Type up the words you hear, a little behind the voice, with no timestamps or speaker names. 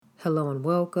Hello and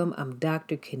welcome. I'm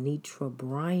Dr. Kenitra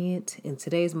Bryant, and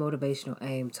today's motivational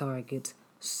aim targets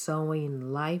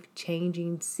sowing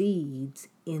life-changing seeds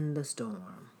in the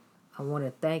storm. I want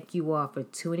to thank you all for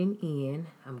tuning in.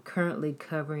 I'm currently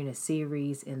covering a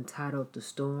series entitled The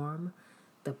Storm.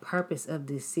 The purpose of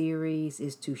this series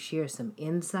is to share some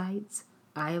insights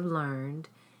I have learned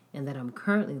and that I'm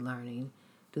currently learning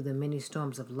through the many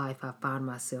storms of life I found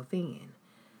myself in.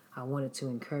 I wanted to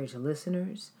encourage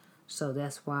listeners, so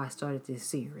that's why I started this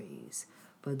series.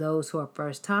 For those who are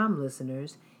first-time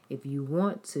listeners, if you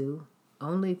want to,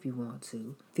 only if you want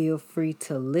to, feel free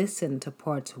to listen to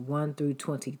parts 1 through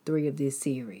 23 of this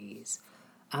series.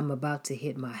 I'm about to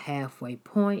hit my halfway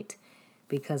point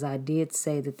because I did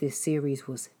say that this series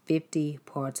was 50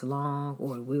 parts long,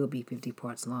 or it will be 50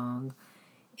 parts long.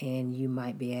 And you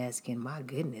might be asking, my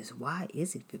goodness, why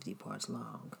is it 50 parts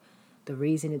long? The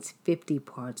reason it's 50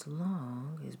 parts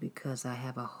long is because I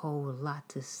have a whole lot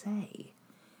to say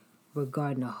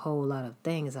regarding a whole lot of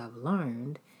things I've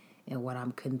learned and what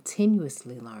I'm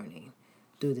continuously learning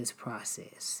through this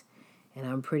process. And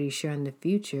I'm pretty sure in the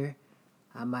future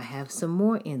I might have some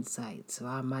more insights, so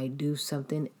I might do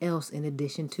something else in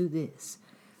addition to this.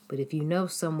 But if you know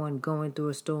someone going through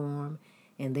a storm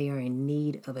and they are in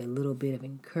need of a little bit of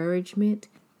encouragement,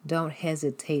 don't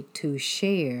hesitate to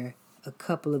share a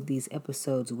couple of these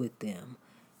episodes with them.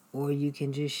 Or you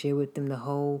can just share with them the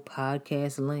whole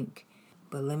podcast link.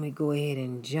 But let me go ahead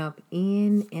and jump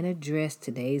in and address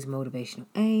today's motivational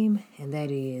aim, and that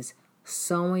is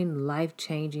sowing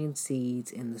life-changing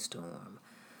seeds in the storm.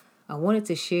 I wanted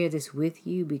to share this with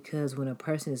you because when a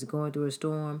person is going through a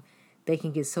storm, they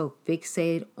can get so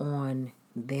fixated on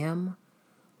them,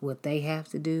 what they have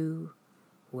to do,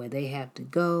 where they have to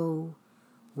go,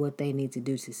 what they need to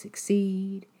do to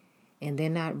succeed, and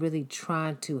they're not really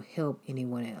trying to help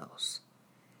anyone else.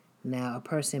 Now, a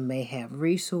person may have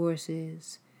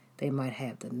resources, they might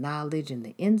have the knowledge and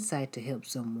the insight to help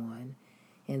someone,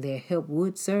 and their help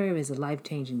would serve as a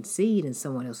life-changing seed in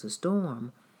someone else's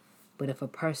storm. But if a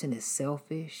person is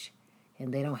selfish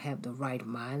and they don't have the right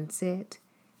mindset,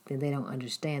 then they don't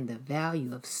understand the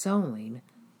value of sowing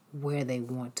where they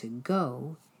want to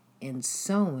go and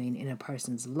sowing in a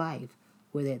person's life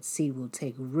where that seed will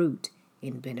take root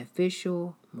in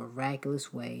beneficial,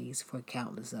 miraculous ways for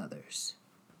countless others.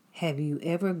 Have you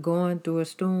ever gone through a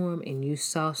storm and you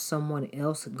saw someone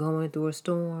else going through a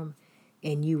storm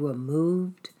and you were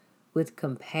moved with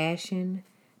compassion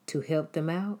to help them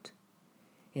out?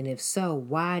 And if so,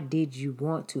 why did you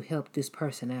want to help this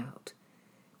person out?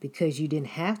 Because you didn't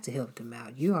have to help them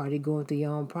out. You're already going through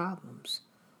your own problems.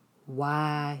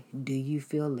 Why do you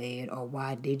feel led, or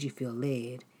why did you feel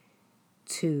led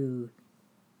to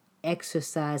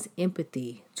exercise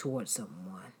empathy towards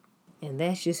someone? And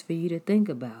that's just for you to think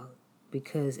about.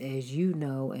 Because as you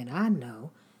know and I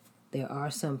know, there are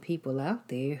some people out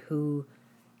there who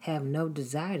have no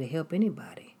desire to help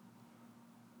anybody.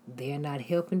 They're not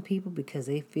helping people because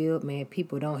they feel, man,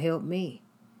 people don't help me.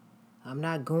 I'm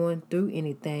not going through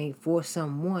anything for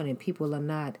someone and people are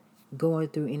not going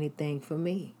through anything for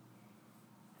me.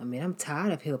 I mean, I'm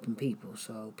tired of helping people,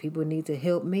 so people need to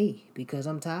help me because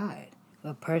I'm tired.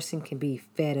 A person can be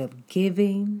fed up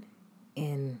giving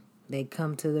and they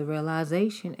come to the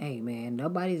realization, hey man,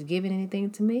 nobody's giving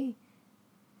anything to me.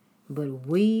 But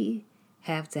we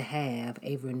have to have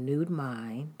a renewed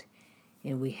mind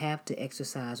and we have to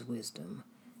exercise wisdom,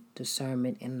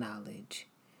 discernment, and knowledge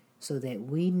so that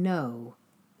we know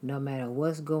no matter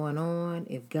what's going on,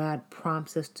 if God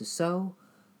prompts us to sow,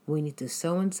 we need to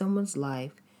sow in someone's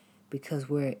life because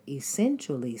we're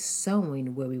essentially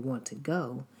sowing where we want to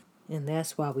go. And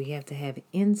that's why we have to have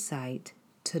insight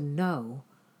to know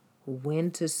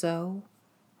when to sow,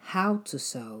 how to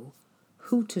sow,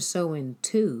 who to sow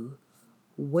into,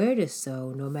 where to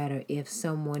sow, no matter if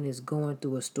someone is going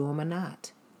through a storm or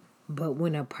not. But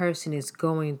when a person is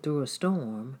going through a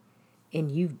storm, and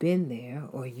you've been there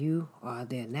or you are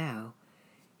there now,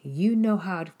 you know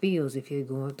how it feels if you're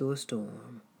going through a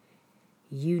storm.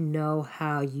 You know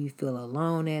how you feel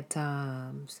alone at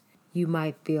times. You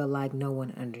might feel like no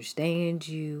one understands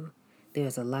you.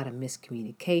 There's a lot of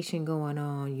miscommunication going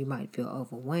on. You might feel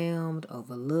overwhelmed,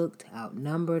 overlooked,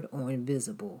 outnumbered, or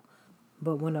invisible.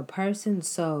 But when a person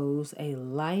sows a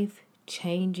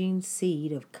life-changing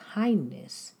seed of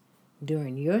kindness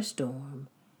during your storm,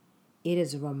 it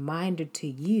is a reminder to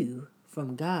you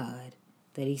from God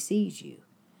that He sees you.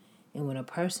 And when a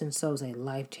person sows a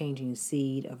life-changing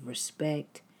seed of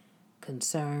respect,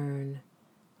 concern,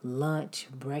 lunch,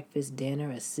 breakfast, dinner,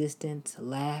 assistance,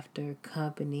 laughter,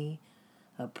 company,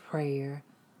 a prayer,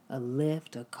 a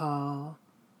lift, a call,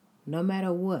 no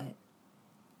matter what,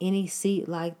 Any seed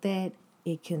like that,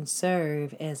 it can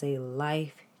serve as a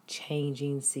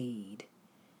life-changing seed,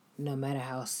 no matter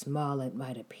how small it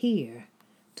might appear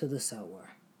to the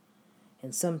sower.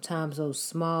 And sometimes those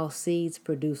small seeds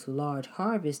produce large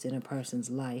harvests in a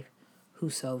person's life who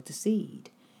sowed the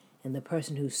seed. And the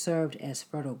person who served as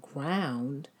fertile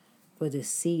ground for the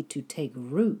seed to take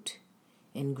root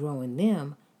and grow in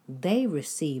them, they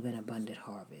receive an abundant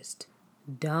harvest.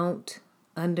 Don't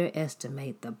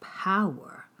underestimate the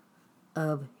power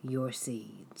of your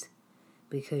seeds,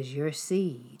 because your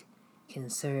seed can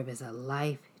serve as a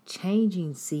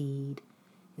life-changing seed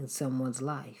in someone's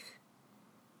life.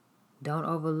 Don't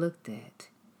overlook that.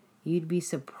 You'd be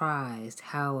surprised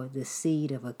how the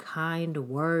seed of a kind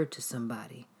word to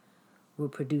somebody will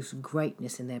produce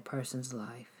greatness in that person's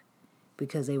life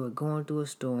because they were going through a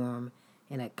storm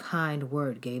and a kind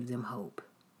word gave them hope.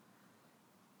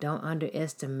 Don't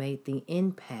underestimate the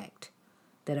impact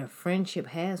that a friendship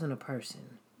has on a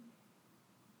person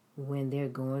when they're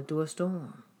going through a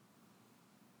storm.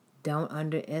 Don't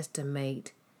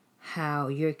underestimate how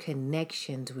your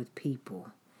connections with people,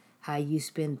 how you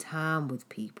spend time with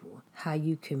people, how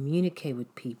you communicate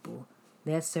with people,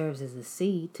 that serves as a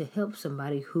seed to help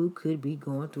somebody who could be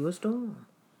going through a storm.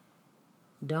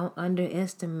 Don't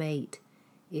underestimate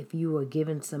if you are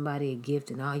giving somebody a gift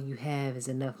and all you have is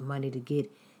enough money to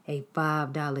get a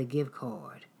 $5 gift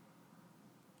card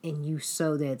and you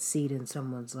sow that seed in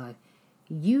someone's life.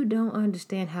 You don't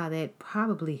understand how that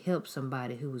probably helped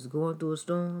somebody who was going through a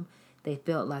storm. They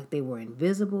felt like they were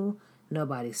invisible.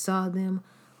 Nobody saw them.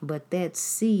 But that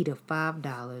seed of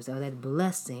 $5 or that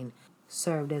blessing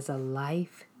served as a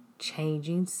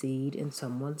life-changing seed in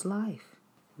someone's life.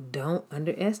 Don't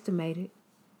underestimate it.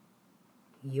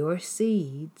 Your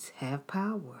seeds have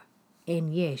power.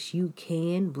 And yes, you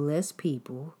can bless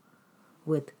people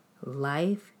with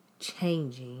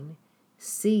life-changing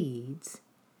seeds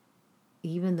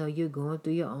even though you're going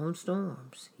through your own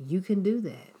storms. You can do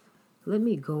that. Let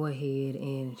me go ahead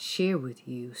and share with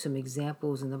you some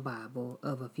examples in the Bible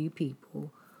of a few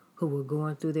people who were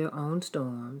going through their own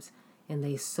storms and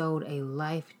they sowed a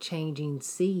life-changing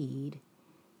seed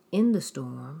in the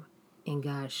storm and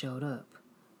God showed up.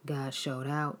 God showed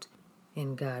out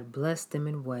and God blessed them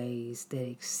in ways that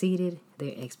exceeded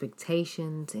their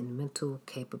expectations and mental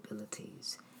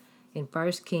capabilities. In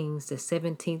 1 Kings, the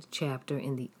 17th chapter,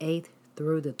 in the 8th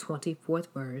through the 24th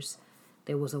verse,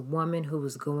 there was a woman who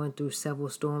was going through several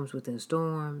storms within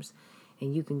storms,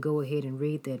 and you can go ahead and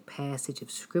read that passage of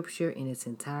scripture in its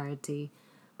entirety.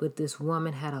 But this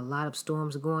woman had a lot of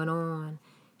storms going on.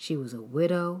 She was a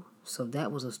widow, so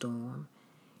that was a storm.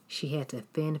 She had to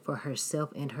fend for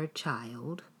herself and her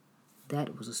child.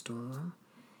 That was a storm.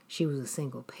 She was a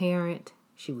single parent.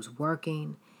 She was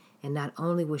working. And not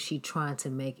only was she trying to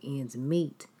make ends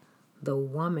meet, the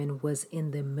woman was in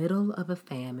the middle of a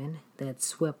famine that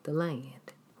swept the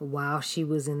land. While she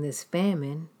was in this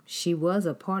famine, she was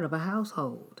a part of a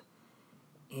household.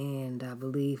 And I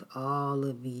believe all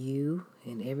of you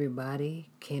and everybody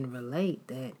can relate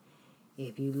that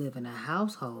if you live in a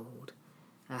household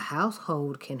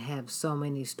can have so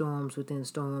many storms within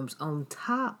storms on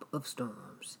top of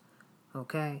storms.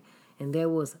 Okay? And there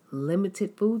was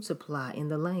limited food supply in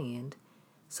the land,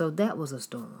 so that was a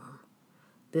storm.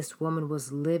 This woman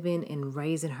was living and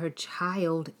raising her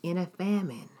child in a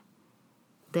famine.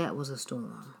 That was a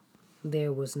storm.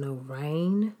 There was no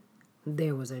rain.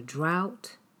 There was a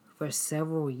drought for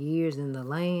several years in the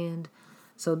land.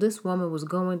 So this woman was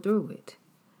going through it.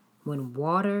 When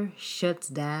water shuts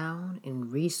down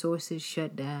and resources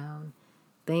shut down,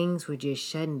 things were just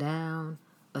shutting down,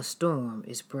 a storm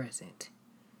is present.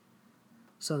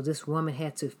 So this woman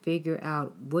had to figure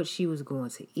out what she was going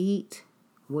to eat,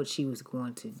 what she was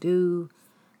going to do,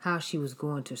 how she was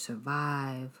going to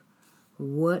survive,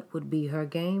 what would be her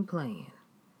game plan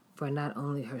for not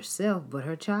only herself but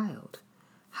her child.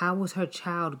 How was her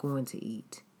child going to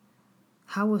eat?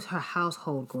 How was her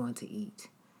household going to eat?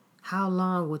 How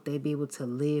long would they be able to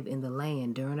live in the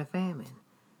land during a famine?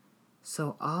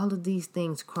 So all of these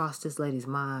things crossed this lady's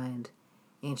mind,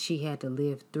 and she had to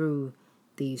live through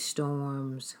these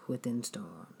storms within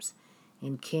storms.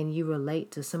 And can you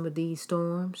relate to some of these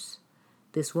storms?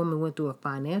 This woman went through a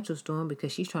financial storm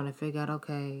because she's trying to figure out,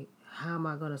 okay, how am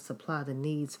I going to supply the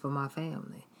needs for my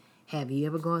family? Have you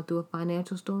ever gone through a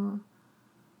financial storm?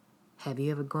 Have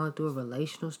you ever gone through a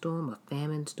relational storm, a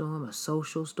famine storm, a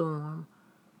social storm?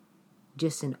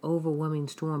 Just an overwhelming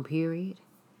storm, period?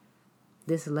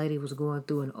 This lady was going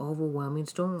through an overwhelming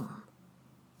storm,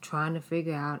 trying to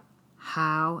figure out,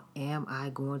 how am I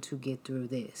going to get through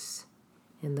this?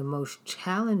 And the most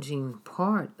challenging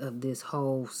part of this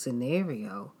whole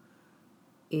scenario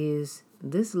is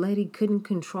this lady couldn't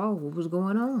control what was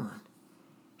going on.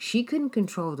 She couldn't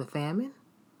control the famine.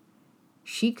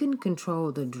 She couldn't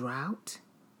control the drought.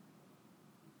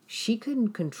 She couldn't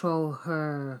control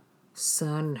her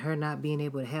son, her not being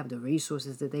able to have the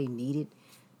resources that they needed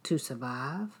to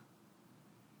survive.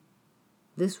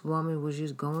 This woman was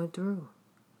just going through.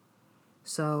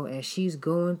 So as she's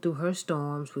going through her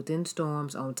storms, within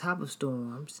storms, on top of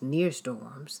storms, near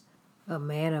storms, a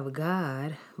man of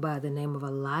God by the name of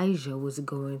Elijah was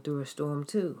going through a storm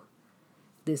too.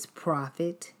 This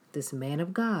prophet, this man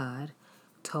of God,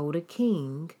 told a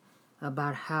king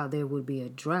about how there would be a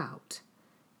drought.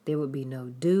 There would be no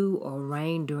dew or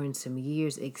rain during some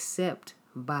years except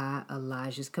by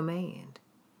Elijah's command.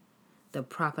 The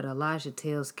prophet Elijah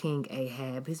tells King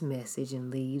Ahab his message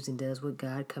and leaves and does what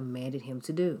God commanded him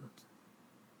to do.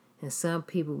 And some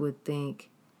people would think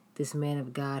this man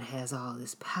of God has all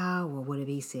this power, whatever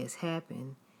he says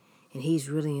happen, and he's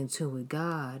really in tune with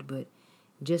God. But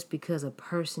just because a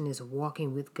person is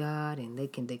walking with God and they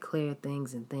can declare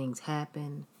things and things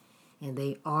happen and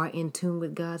they are in tune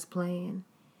with God's plan,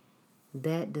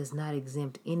 that does not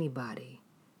exempt anybody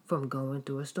from going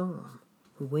through a storm.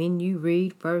 When you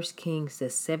read 1 Kings, the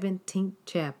 17th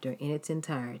chapter in its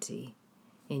entirety,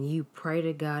 and you pray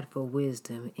to God for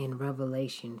wisdom and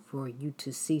revelation for you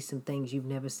to see some things you've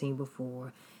never seen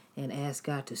before, and ask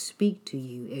God to speak to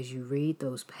you as you read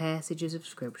those passages of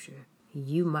Scripture,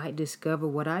 you might discover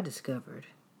what I discovered.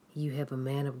 You have a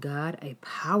man of God, a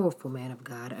powerful man of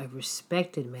God, a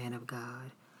respected man of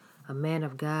God, a man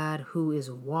of God who is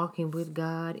walking with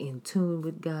God, in tune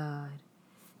with God,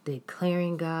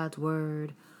 declaring God's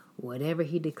word. Whatever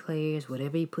he declares,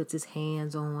 whatever he puts his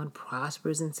hands on,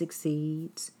 prospers and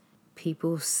succeeds.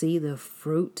 People see the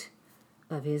fruit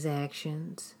of his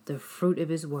actions, the fruit of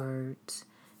his words.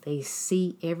 They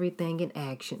see everything in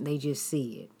action. They just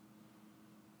see it.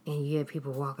 And you have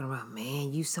people walking around,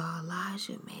 man, you saw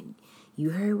Elijah, man.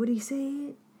 You heard what he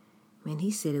said? Man, he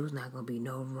said it was not going to be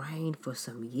no rain for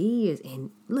some years.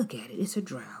 And look at it, it's a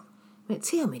drought. Man,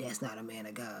 tell me that's not a man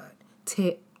of God.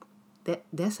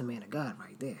 That's a man of God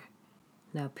right there.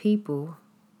 Now, people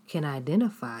can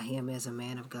identify him as a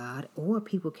man of God, or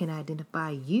people can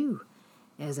identify you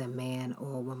as a man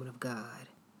or a woman of God.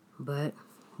 But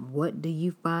what do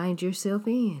you find yourself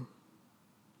in?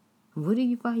 What do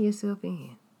you find yourself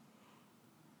in?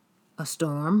 A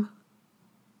storm.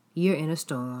 You're in a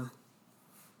storm.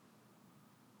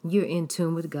 You're in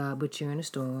tune with God, but you're in a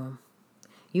storm.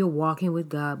 You're walking with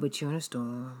God, but you're in a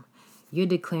storm. You're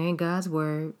declaring God's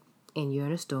word, and you're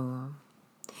in a storm.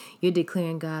 You're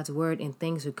declaring God's word, and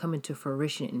things are coming to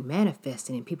fruition and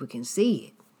manifesting, and people can see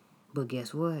it. But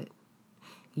guess what?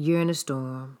 You're in a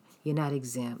storm. You're not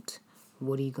exempt.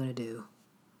 What are you going to do?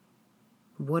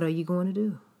 What are you going to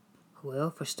do? Well,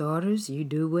 for starters, you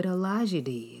do what Elijah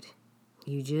did.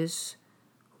 You just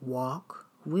walk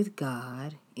with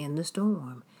God in the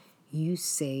storm. You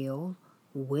sail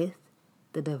with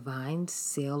the divine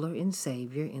sailor and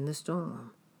savior in the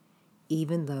storm,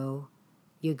 even though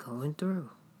you're going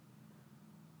through.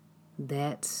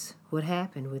 That's what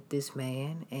happened with this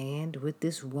man and with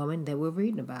this woman that we're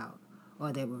reading about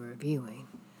or that we're reviewing.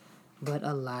 But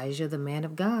Elijah, the man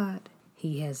of God,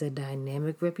 he has a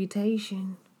dynamic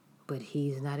reputation, but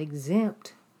he's not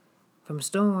exempt from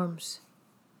storms.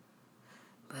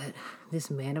 But this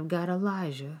man of God,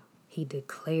 Elijah, he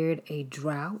declared a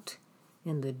drought,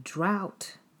 and the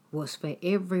drought was for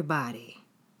everybody.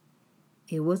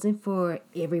 It wasn't for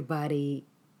everybody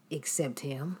except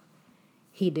him.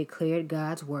 He declared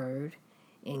God's word,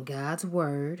 and God's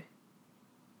word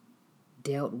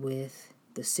dealt with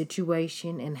the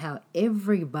situation and how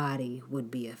everybody would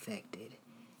be affected,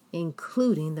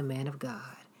 including the man of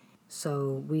God.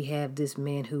 So we have this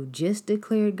man who just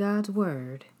declared God's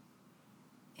word,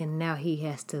 and now he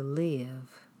has to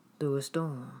live through a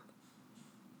storm.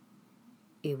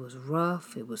 It was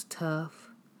rough, it was tough,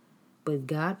 but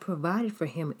God provided for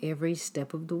him every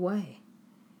step of the way.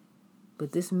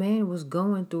 But this man was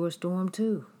going through a storm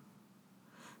too.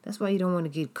 That's why you don't want to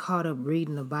get caught up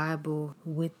reading the Bible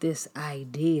with this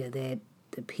idea that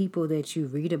the people that you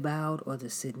read about or the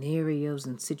scenarios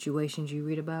and situations you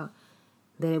read about,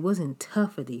 that it wasn't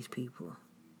tough for these people.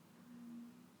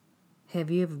 Have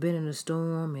you ever been in a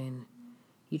storm and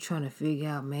you're trying to figure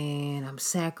out, man, I'm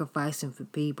sacrificing for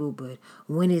people, but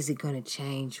when is it going to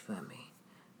change for me?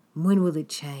 When will it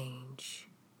change?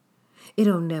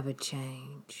 It'll never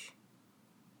change.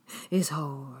 It's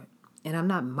hard. And I'm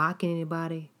not mocking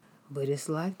anybody, but it's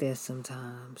like that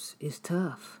sometimes. It's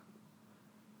tough.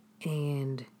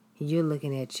 And you're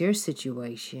looking at your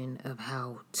situation of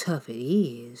how tough it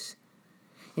is.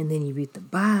 And then you read the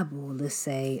Bible, let's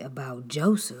say, about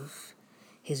Joseph.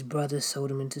 His brothers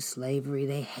sold him into slavery.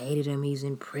 They hated him. He's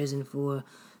in prison for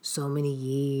so many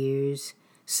years,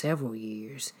 several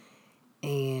years.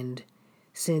 And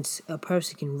since a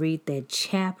person can read that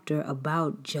chapter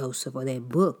about Joseph or that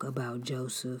book about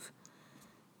Joseph,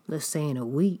 let's say in a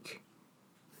week,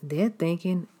 they're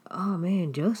thinking, oh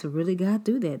man, Joseph really got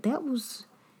through that. That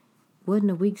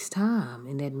wasn't a week's time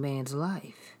in that man's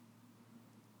life.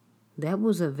 That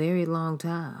was a very long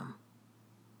time.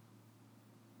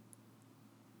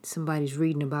 Somebody's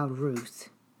reading about Ruth.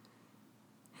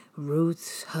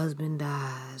 Ruth's husband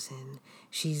dies and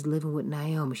she's living with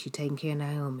Naomi. She's taking care of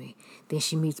Naomi. Then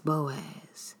she meets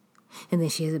Boaz. And then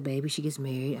she has a baby. She gets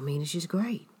married. I mean, it's just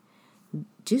great.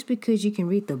 Just because you can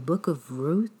read the book of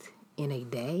Ruth in a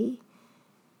day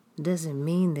doesn't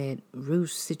mean that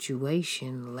Ruth's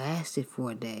situation lasted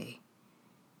for a day.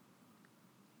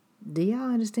 Do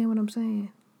y'all understand what I'm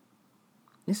saying?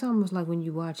 It's almost like when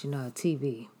you're watching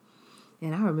TV.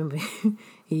 And I remember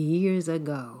years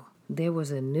ago, there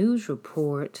was a news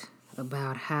report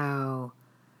about how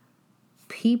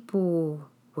people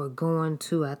were going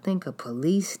to, I think, a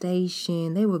police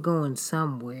station. They were going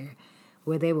somewhere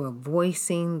where they were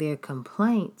voicing their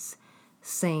complaints,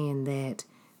 saying that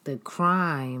the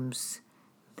crimes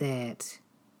that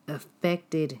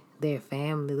affected their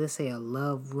family, let's say a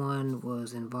loved one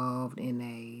was involved in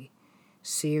a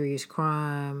serious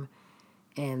crime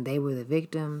and they were the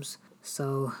victims.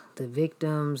 So the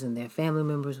victims and their family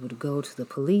members would go to the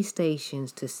police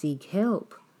stations to seek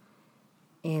help.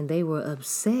 And they were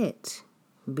upset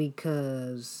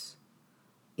because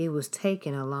it was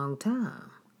taking a long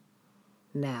time.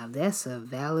 Now, that's a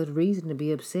valid reason to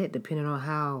be upset depending on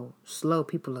how slow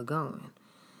people are going.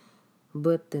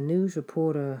 But the news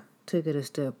reporter took it a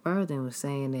step further and was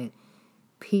saying that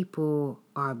people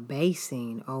are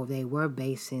basing, or they were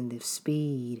basing, the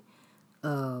speed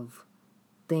of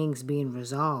things being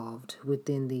resolved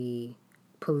within the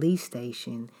police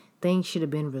station. Things should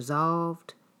have been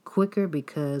resolved quicker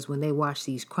because when they watch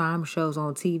these crime shows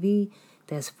on TV,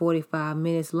 that's 45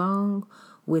 minutes long,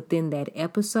 within that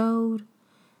episode,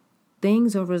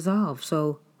 things are resolved.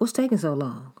 So what's taking so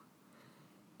long?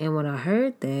 And when I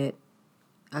heard that,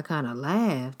 I kind of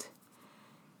laughed.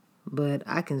 But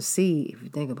I can see, if you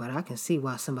think about it, I can see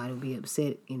why somebody would be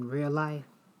upset in real life,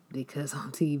 because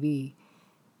on TV,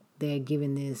 they're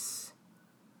giving this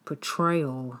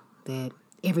portrayal that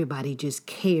everybody just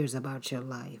cares about your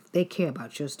life. They care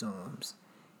about your storms.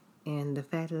 And the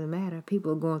fact of the matter,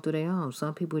 people are going through their own.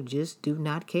 Some people just do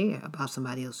not care about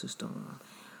somebody else's storm.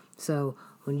 So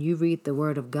when you read the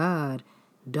Word of God,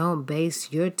 don't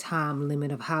base your time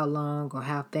limit of how long or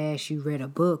how fast you read a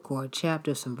book or a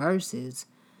chapter, some verses,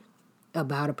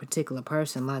 about a particular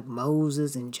person like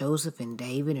Moses and Joseph and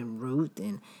David and Ruth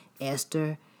and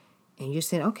Esther. And you're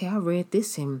saying, okay, I read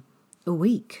this in a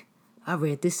week. I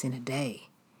read this in a day.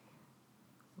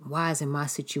 Why isn't my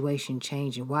situation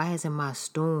changing? Why hasn't my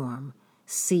storm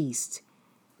ceased?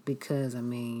 Because,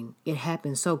 it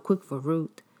happened so quick for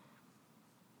Ruth.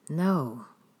 No,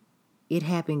 it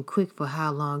happened quick for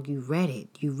how long you read it.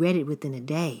 You read it within a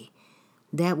day.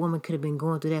 That woman could have been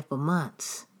going through that for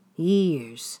months,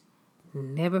 years.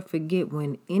 Never forget,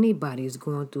 when anybody is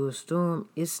going through a storm,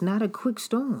 it's not a quick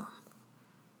storm.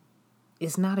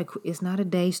 It's not a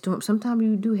day storm. Sometimes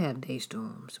you do have day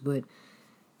storms, but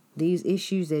these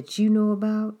issues that you know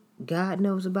about, God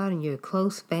knows about, and your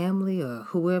close family or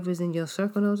whoever's in your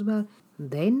circle knows about,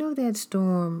 they know that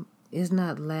storm is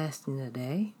not lasting a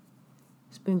day.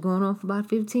 It's been going on for about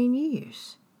 15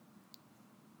 years.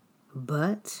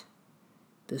 But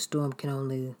the storm can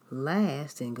only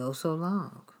last and go so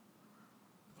long.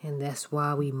 And that's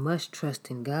why we must trust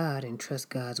in God and trust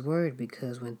God's word,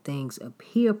 because when things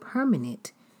appear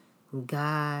permanent,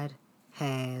 God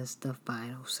has the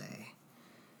final say.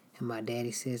 And my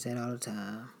daddy says that all the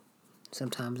time.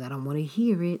 Sometimes I don't want to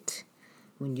hear it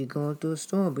when you're going through a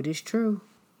storm, but it's true.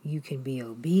 You can be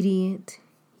obedient.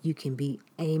 You can be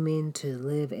aiming to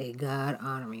live a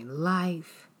God-honoring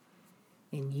life,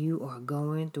 and you are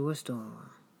going through a storm.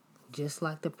 Just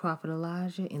like the prophet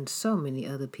Elijah and so many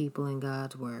other people in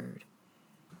God's word.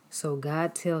 So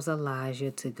God tells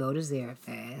Elijah to go to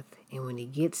Zarephath, and when he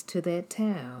gets to that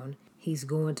town, he's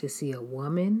going to see a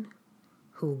woman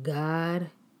who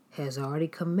God has already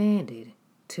commanded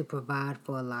to provide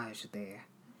for Elijah there.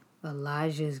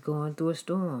 Elijah is going through a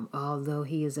storm. Although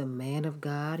he is a man of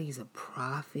God, he's a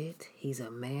prophet, he's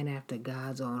a man after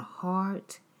God's own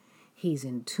heart, he's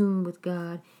in tune with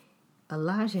God.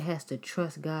 Elijah has to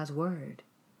trust God's word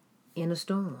in a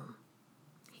storm.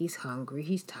 He's hungry,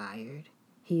 he's tired,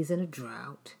 he's in a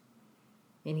drought.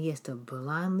 And he has to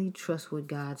blindly trust what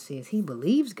God says. He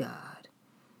believes God,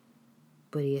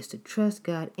 but he has to trust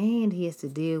God, and he has to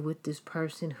deal with this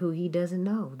person who he doesn't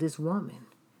know, this woman.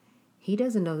 He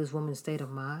doesn't know this woman's state of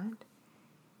mind.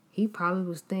 He probably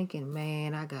was thinking,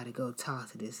 man, I got to go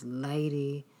talk to this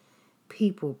lady.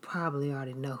 People probably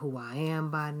already know who I am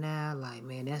by now. Like,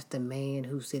 man, that's the man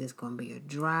who said it's going to be a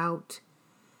drought.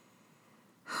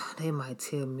 They might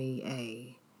tell me,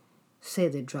 hey, say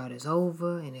the drought is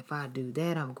over, and if I do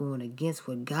that, I'm going against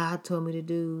what God told me to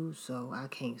do, so I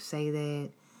can't say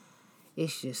that.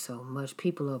 It's just so much.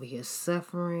 People over here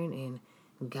suffering,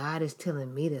 and God is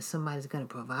telling me that somebody's going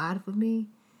to provide for me,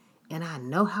 and I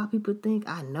know how people think.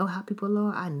 I know how people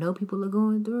are. I know people are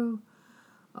going through.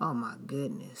 Oh, my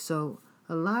goodness. So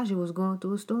Elijah was going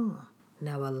through a storm.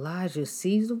 Now Elijah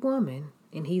sees the woman,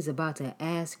 and he's about to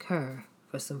ask her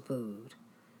for some food.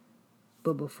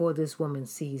 But before this woman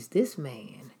sees this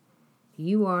man,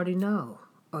 you already know,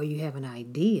 or you have an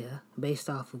idea based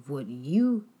off of what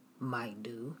you might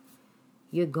do.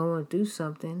 You're going through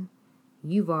something.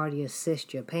 You've already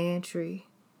assessed your pantry.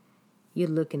 You're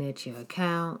looking at your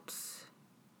accounts.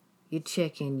 You're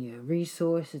checking your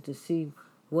resources to see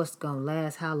what's going to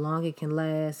last, how long it can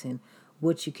last, and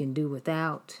what you can do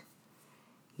without.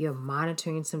 You're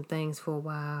monitoring some things for a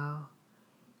while.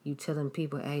 You telling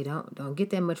people, hey, don't get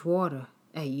that much water.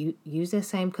 Hey, you use that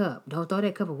same cup. Don't throw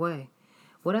that cup away.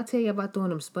 What I tell you about throwing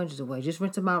them sponges away, just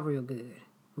rinse them out real good.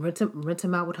 Rinse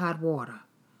them out with hot water.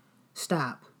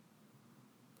 Stop.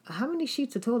 How many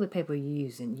sheets of toilet paper are you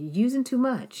using? You're using too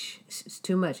much. It's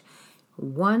too much.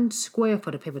 1 square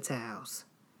for the paper towels.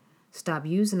 Stop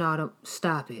using all them.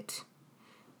 Stop it.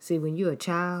 See, when you're a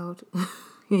child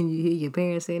and you hear your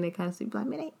parents saying that kind of stuff, you're like,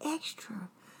 man, they extra.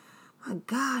 My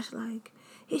gosh, like,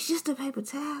 it's just a paper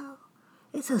towel.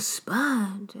 It's a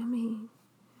sponge. I mean,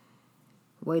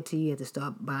 wait till you have to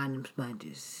start buying them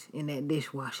sponges and that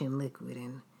dishwashing liquid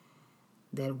and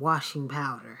that washing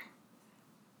powder,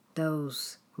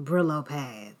 those Brillo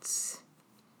pads,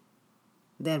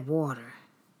 that water.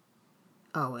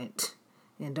 Oh,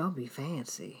 and don't be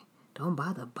fancy. Don't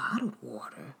buy the bottled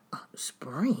water.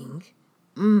 Spring.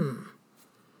 You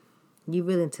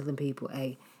really telling people,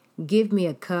 hey, give me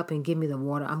a cup and give me the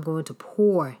water. I'm going to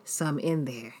pour some in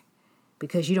there.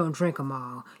 Because you don't drink them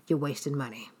all. You're wasting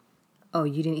money. Oh,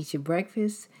 you didn't eat your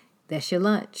breakfast? That's your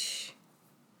lunch.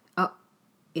 Oh,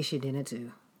 it's your dinner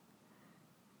too.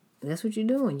 That's what you're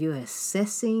doing. You're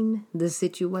assessing the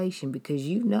situation because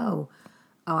you know,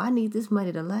 oh, I need this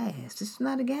money to last. This is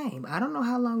not a game. I don't know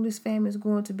how long this famine is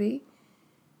going to be.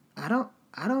 I don't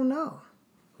know.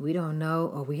 We don't know,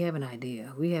 or we have an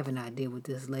idea. We have an idea what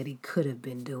this lady could have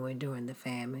been doing during the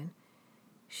famine.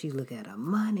 She look at her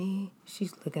money.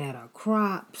 She's looking at her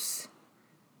crops.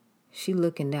 She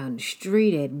looking down the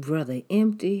street at Brother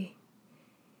Empty.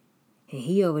 And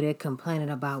he over there complaining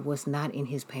about what's not in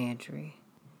his pantry.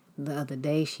 The other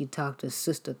day she talked to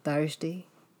Sister Thirsty.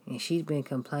 And she's been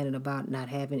complaining about not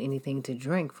having anything to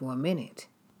drink for a minute.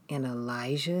 And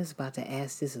Elijah is about to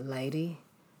ask this lady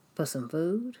for some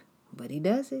food. But he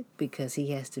does it because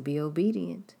he has to be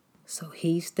obedient. So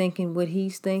he's thinking what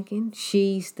he's thinking,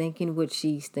 she's thinking what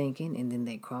she's thinking, and then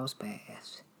they cross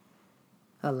paths.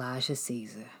 Elijah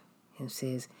sees her and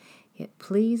says, yeah,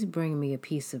 please bring me a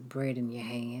piece of bread in your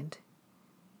hand.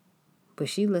 But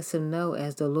she lets him know,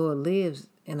 as the Lord lives,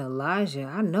 and Elijah,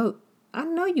 I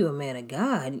know you a man of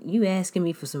God. You asking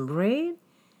me for some bread?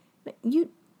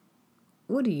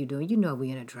 What are you doing? You know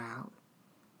we in a drought.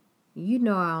 You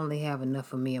know I only have enough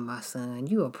for me and my son.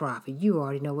 You a prophet. You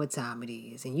already know what time it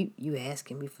is. And you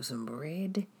asking me for some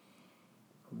bread?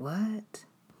 What?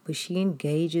 But she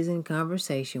engages in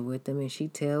conversation with him and she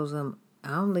tells him,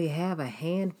 I only have a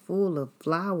handful of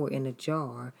flour in a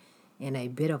jar and a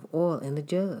bit of oil in the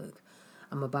jug.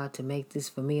 I'm about to make this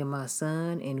for me and my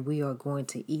son and we are going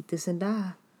to eat this and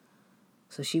die.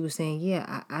 So she was saying,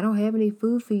 yeah, I don't have any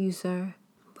food for you, sir.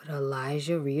 But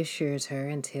Elijah reassures her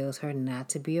and tells her not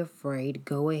to be afraid.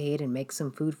 Go ahead and make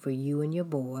some food for you and your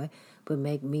boy, but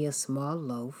make me a small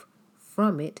loaf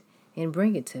from it and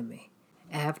bring it to me.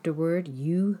 Afterward,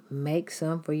 you make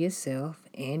some for yourself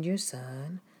and your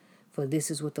son, for this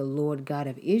is what the Lord God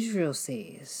of Israel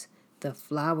says. The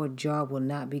flour jar will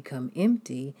not become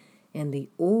empty, and the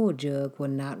oil jug will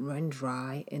not run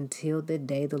dry until the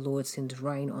day the Lord sends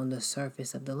rain on the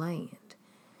surface of the land.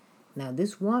 Now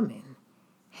this woman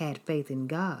had faith in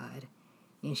God,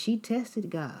 and she tested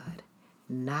God,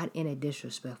 not in a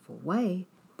disrespectful way,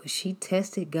 but she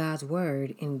tested God's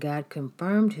word, and God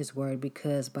confirmed his word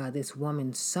because by this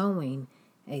woman sowing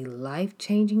a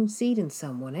life-changing seed in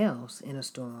someone else in a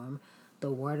storm,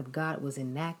 the word of God was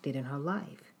enacted in her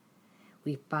life.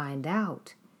 we find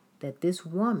out that this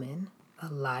woman,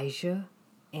 Elijah,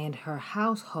 and her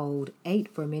household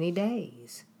ate for many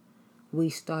days. We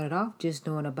started off just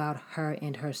knowing about her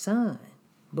and her son.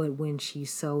 But when she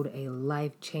sowed a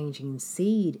life-changing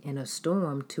seed in a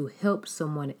storm to help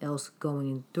someone else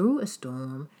going through a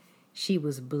storm, she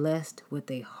was blessed with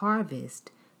a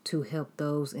harvest to help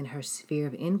those in her sphere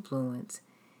of influence.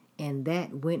 And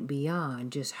that went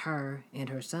beyond just her and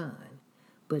her son,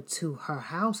 but to her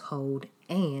household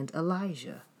and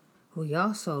Elijah. We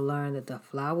also learned that the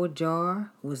flour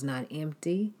jar was not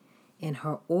empty and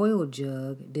her oil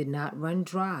jug did not run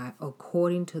dry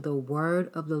according to the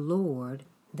word of the Lord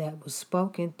that was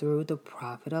spoken through the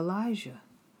prophet Elijah.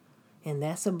 And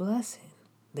that's a blessing.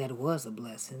 That was a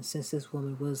blessing since this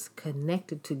woman was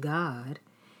connected to God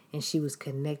and she was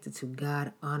connected to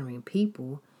God honoring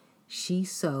people. She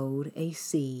sowed a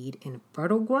seed in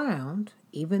fertile ground,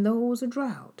 even though it was a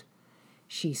drought.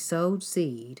 She sowed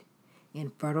seed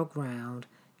in fertile ground,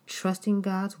 trusting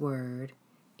God's word,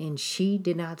 and she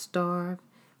did not starve,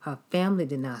 her family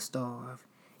did not starve,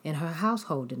 and her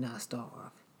household did not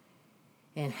starve.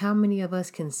 And how many of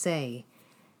us can say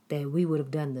that we would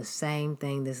have done the same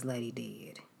thing this lady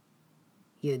did?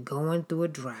 You're going through a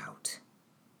drought.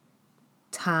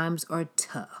 Times are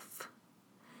tough.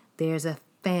 There's a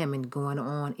famine going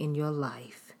on in your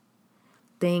life.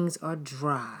 Things are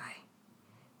dry.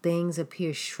 Things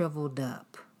appear shriveled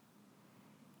up.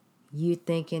 You're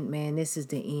thinking, man, this is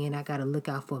the end. I got to look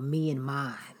out for me and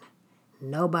mine.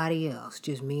 Nobody else,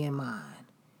 just me and mine.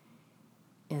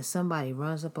 And somebody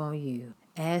runs up on you,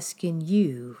 asking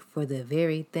you for the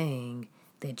very thing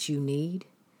that you need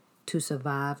to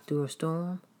survive through a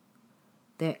storm.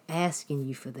 They're asking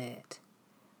you for that.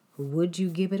 Would you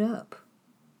give it up?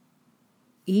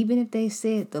 Even if they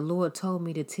said, the Lord told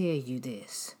me to tell you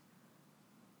this,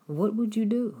 what would you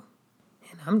do?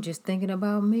 And I'm just thinking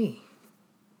about me.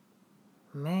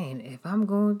 Man, if I'm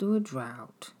going through a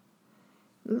drought,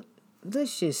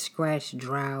 let's just scratch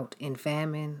drought and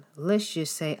famine. Let's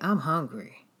just say I'm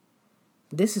hungry.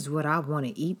 This is what I want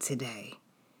to eat today.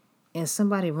 And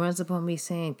somebody runs up on me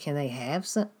saying, can they have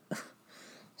some?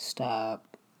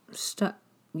 Stop.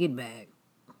 Get back.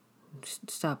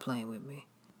 Stop playing with me.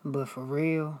 But for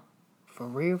real,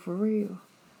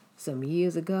 some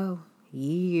years ago,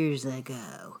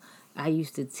 I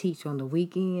used to teach on the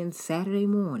weekends, Saturday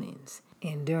mornings.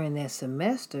 And during that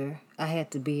semester, I had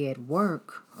to be at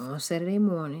work on Saturday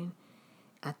morning.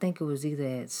 I think it was either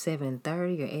at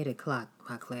 7:30 or 8 o'clock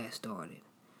my class started.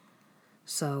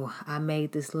 So I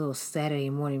made this little Saturday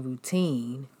morning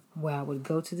routine where I would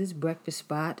go to this breakfast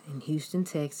spot in Houston,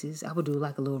 Texas. I would do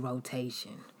like a little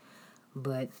rotation.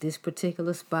 But this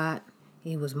particular spot,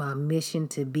 it was my mission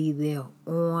to be there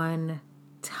on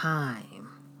time.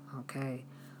 Okay?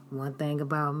 One thing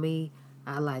about me,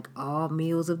 I like all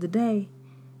meals of the day.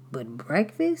 But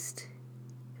breakfast,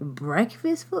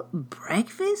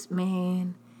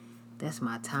 man, that's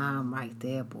my time right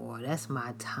there, boy. That's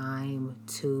my time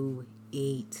to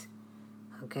eat.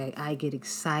 Okay? I get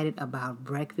excited about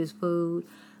breakfast food.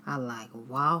 I like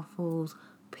waffles,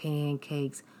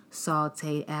 pancakes,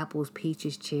 sauteed apples,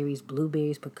 peaches, cherries,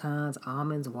 blueberries, pecans,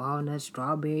 almonds, walnuts,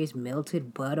 strawberries,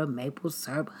 melted butter, maple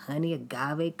syrup, honey,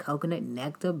 agave, coconut,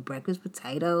 nectar, breakfast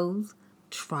potatoes,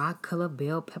 tricolor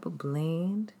bell pepper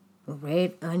blend,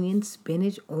 red onion,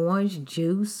 spinach, orange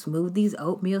juice, smoothies,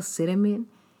 oatmeal, cinnamon,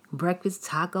 breakfast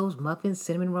tacos, muffins,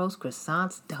 cinnamon rolls,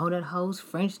 croissants, donut holes,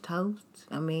 French toast.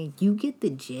 I mean, you get the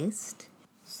gist.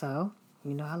 So,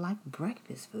 I like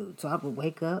breakfast food. So I would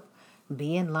wake up,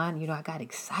 be in line. I got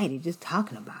excited just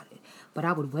talking about it. But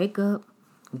I would wake up,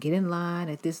 get in line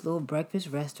at this little breakfast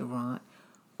restaurant,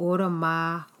 order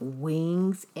my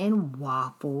wings and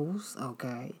waffles,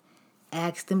 okay?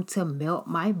 Ask them to melt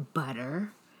my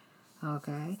butter,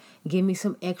 okay? Give me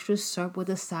some extra syrup with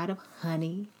a side of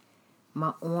honey,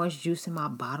 my orange juice, and my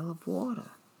bottle of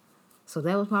water. So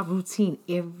that was my routine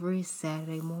every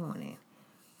Saturday morning.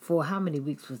 For how many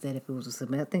weeks was that if it was a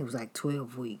semester? I think it was like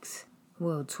 12 weeks.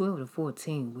 Well, 12 to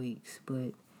 14 weeks.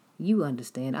 But you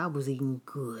understand, I was eating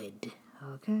good,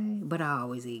 okay? But I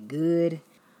always eat good.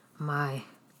 My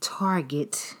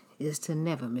target is to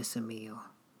never miss a meal.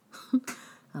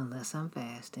 Unless I'm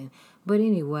fasting. But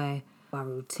anyway, my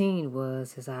routine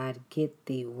is I'd get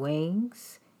the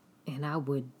wings and I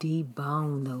would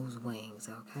debone those wings,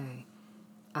 okay?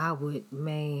 I would,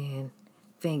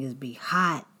 fingers be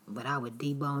hot, but I would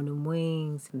debone them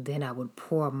wings. Then I would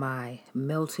pour my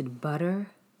melted butter,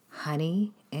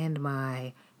 honey, and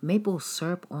my maple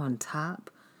syrup on top.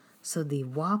 So the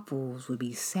waffles would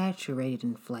be saturated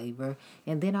in flavor.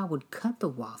 And then I would cut the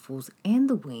waffles and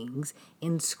the wings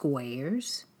in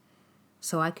squares.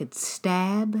 so I could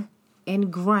stab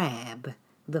and grab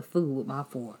the food with my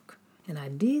fork. And I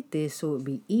did this so it would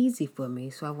be easy for me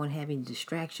so I wouldn't have any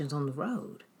distractions on the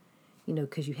road.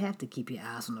 Because you have to keep your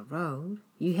eyes on the road.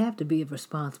 You have to be a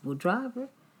responsible driver.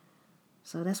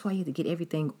 So that's why you have to get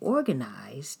everything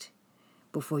organized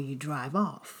before you drive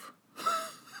off.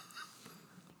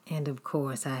 And of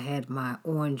course, I had my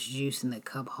orange juice in the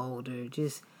cup holder.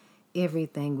 Just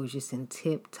everything was just in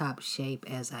tip-top shape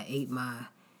as I ate my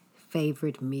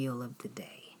favorite meal of the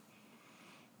day.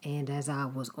 And as I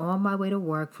was on my way to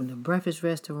work from the breakfast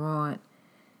restaurant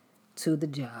to the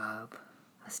job,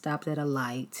 I stopped at a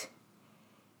light,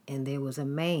 and there was a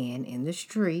man in the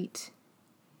street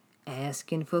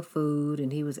asking for food,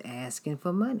 and he was asking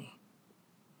for money.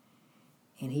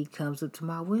 And he comes up to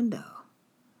my window.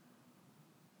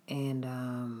 And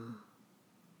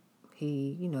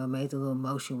he, made a little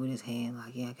motion with his hand,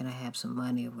 like, yeah, can I have some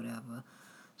money or whatever.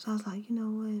 So I was like, you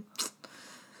know what?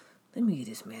 Let me get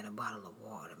this man a bottle of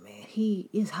water, man.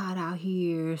 It's hot out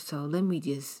here, so let me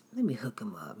hook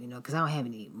him up, because I don't have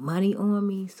any money on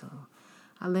me. So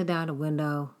I let down the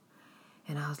window,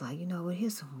 and I was like, you know what,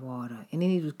 here's some water. And then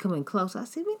he was coming close. I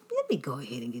said, let me go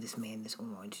ahead and get this man this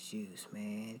orange juice,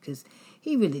 man, because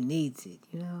he really needs it,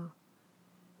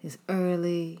 It's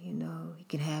early, he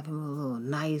can have him a little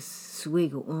nice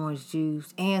swig of orange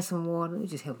juice and some water. Let me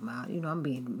just help him out. I'm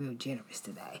being real generous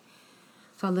today.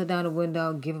 So I look down the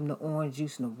window, give him the orange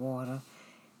juice and the water.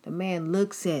 The man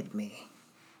looks at me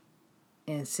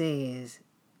and says,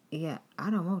 yeah,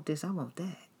 I don't want this, I want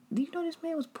that. Do you know this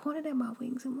man was pointing at my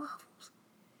wings and waffles?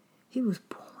 He was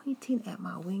pointing at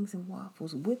my wings and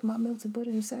waffles with my melted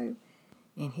butter and syrup.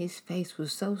 And his face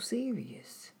was so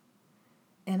serious.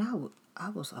 And I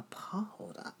was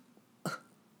appalled.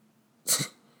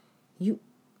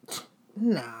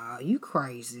 Nah, you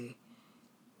crazy.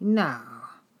 Nah.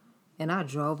 And I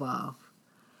drove off.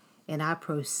 And I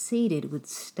proceeded with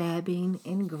stabbing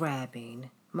and grabbing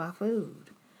my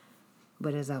food.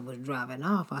 But as I was driving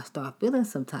off, I started feeling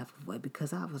some type of way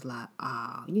because I was like,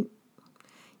 oh, you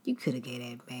could have gave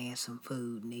that man some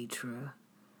food, Nitra.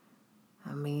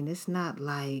 I mean, it's not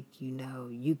like,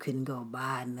 you couldn't go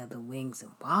buy another wings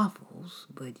and waffles,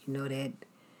 but that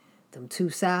them two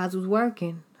sides was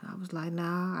working. I was like,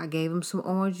 nah, I gave him some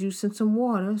orange juice and some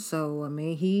water, so,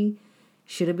 he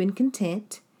should have been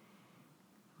content.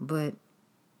 But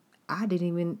I didn't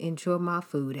even enjoy my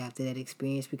food after that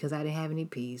experience because I didn't have any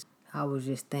peace. I was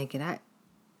just thinking, I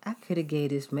could have gave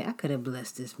this man, I could have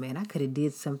blessed this man. I could have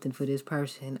did something for this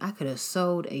person. I could have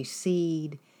sowed a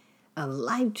seed, a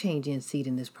life-changing seed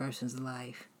in this person's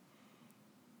life.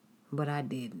 But I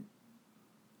didn't.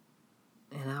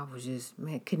 And I was just,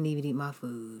 couldn't even eat my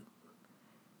food.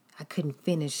 I couldn't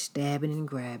finish stabbing and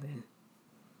grabbing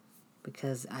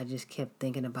because I just kept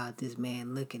thinking about this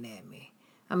man looking at me.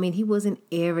 I mean, he wasn't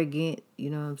arrogant, you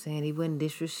know what I'm saying? He wasn't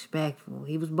disrespectful.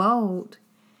 He was bold.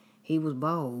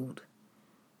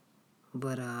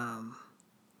 But I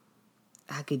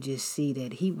could just see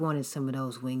that he wanted some of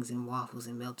those wings and waffles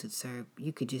and melted syrup.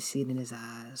 You could just see it in his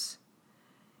eyes.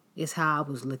 It's how I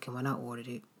was looking when I ordered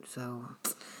it. So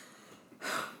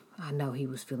I know he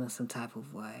was feeling some type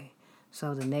of way.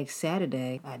 So the next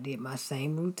Saturday, I did my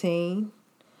same routine.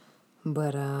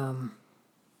 But I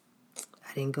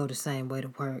didn't go the same way to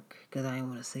work because I didn't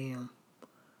want to see him.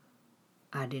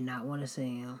 I did not want to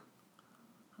see him.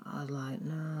 I was like,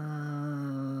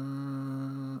 nah.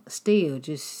 Still,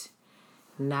 just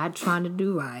not trying to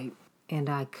do right. And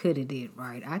I could have did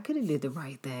right. I could have did the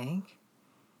right thing.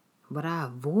 But I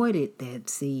avoided that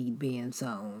seed being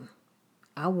sown.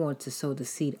 I wanted to sow the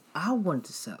seed I wanted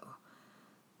to sow.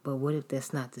 But what if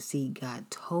that's not the seed God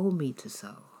told me to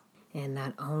sow? And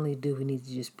not only do we need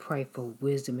to just pray for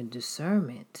wisdom and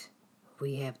discernment,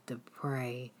 we have to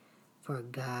pray for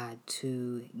God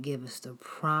to give us the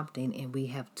prompting, and we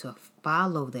have to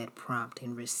follow that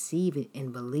prompting, receive it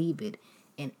and believe it,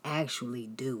 and actually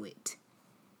do it.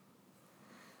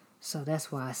 So that's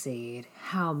why I said,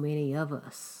 how many of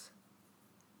us,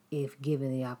 if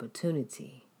given the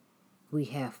opportunity, we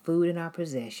have food in our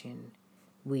possession,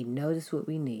 we know this is what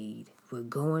we need, we're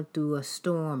going through a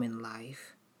storm in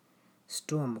life,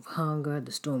 storm of hunger,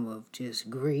 the storm of just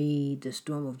greed, the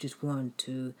storm of just wanting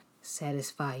to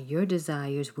satisfy your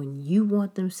desires when you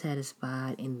want them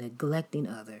satisfied and neglecting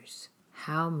others.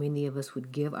 How many of us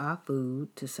would give our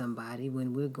food to somebody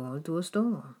when we're going through a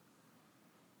storm?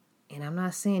 And I'm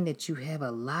not saying that you have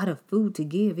a lot of food to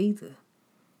give either.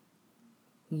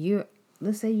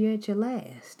 Let's say you're at your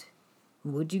last.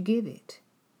 Would you give it?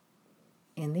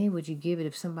 And then would you give it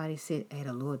if somebody said, hey,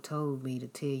 the Lord told me to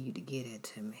tell you to get it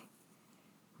to me?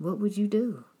 What would you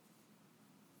do?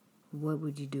 What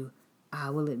would you do? I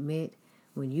will admit,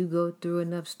 when you go through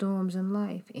enough storms in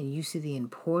life and you see the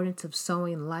importance of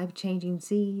sowing life-changing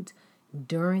seeds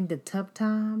during the tough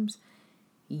times,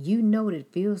 you know what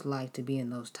it feels like to be in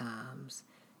those times.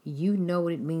 You know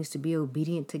what it means to be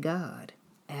obedient to God.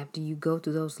 After you go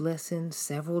through those lessons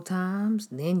several times,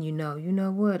 then you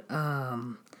know what?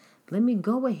 Let me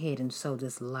go ahead and sow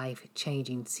this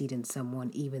life-changing seed in someone,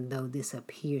 even though this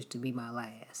appears to be my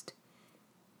last.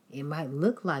 It might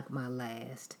look like my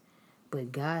last,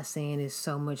 but God's saying there's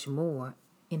so much more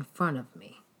in front of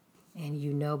me. And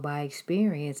you know by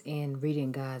experience in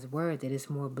reading God's word that it's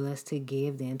more blessed to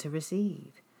give than to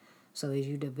receive. So as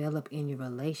you develop in your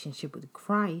relationship with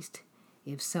Christ,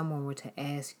 if someone were to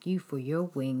ask you for your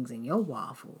wings and your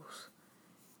waffles,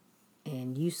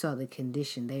 and you saw the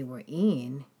condition they were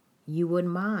in, you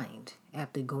wouldn't mind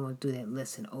after going through that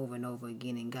lesson over and over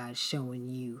again and God showing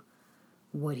you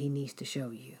what he needs to show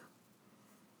you.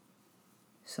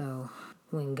 So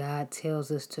when God tells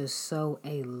us to sow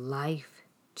a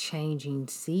life-changing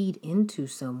seed into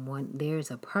someone,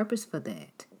 there's a purpose for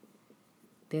that.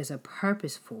 There's a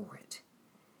purpose for it.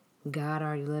 God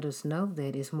already let us know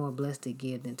that it's more blessed to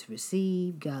give than to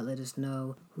receive. God let us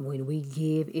know when we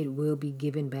give, it will be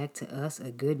given back to us.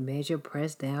 A good measure,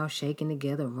 pressed down, shaken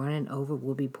together, running over,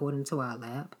 will be poured into our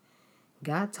lap.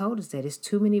 God told us that it's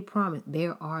too many promises.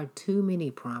 There are too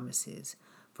many promises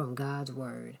from God's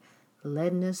word,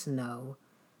 letting us know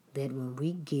that when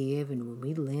we give and when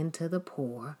we lend to the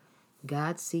poor,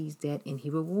 God sees that and he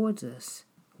rewards us.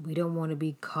 We don't want to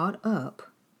be caught up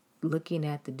looking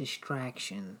at the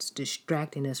distractions,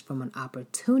 distracting us from an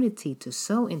opportunity to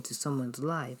sow into someone's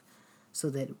life so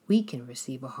that we can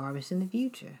receive a harvest in the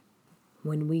future.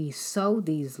 When we sow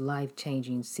these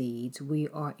life-changing seeds, we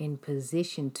are in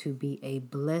position to be a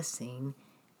blessing,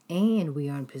 and we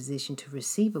are in position to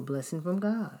receive a blessing from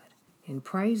God. And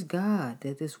praise God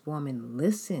that this woman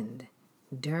listened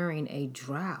during a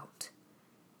drought.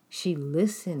 She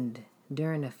listened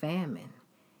during a famine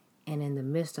and in the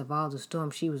midst of all the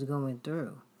storms she was going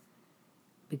through.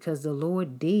 Because the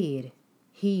Lord did,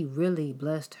 he really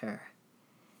blessed her.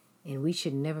 And we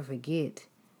should never forget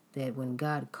that when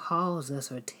God calls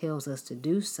us or tells us to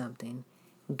do something,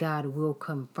 God will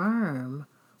confirm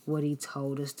what he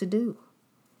told us to do.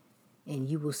 And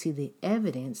you will see the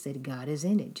evidence that God is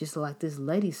in it, just like this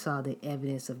lady saw the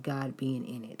evidence of God being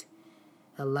in it.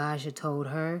 Elijah told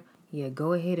her, yeah,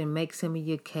 go ahead and make some of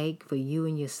your cake for you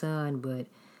and your son, but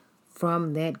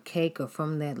from that cake or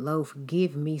from that loaf,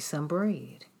 give me some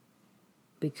bread.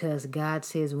 Because God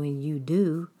says when you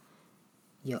do,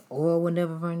 your oil will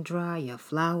never run dry, your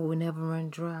flour will never run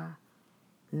dry.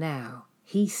 Now,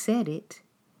 he said it,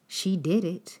 she did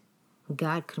it,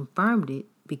 God confirmed it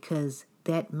because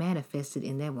that manifested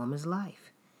in that woman's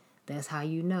life. That's how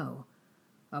you know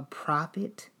a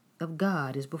prophet of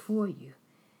God is before you.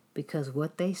 Because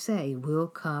what they say will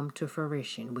come to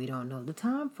fruition. We don't know the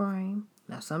time frame.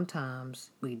 Now,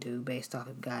 sometimes we do based off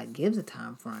if God gives a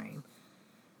time frame.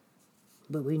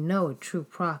 But we know a true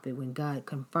prophet when God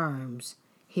confirms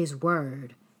his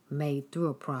word made through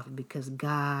a prophet because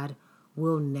God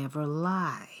will never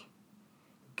lie.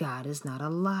 God is not a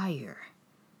liar.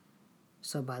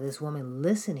 So by this woman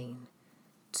listening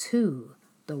to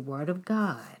the word of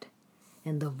God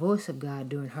and the voice of God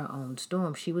during her own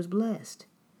storm, she was blessed.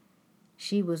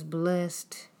 She was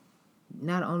blessed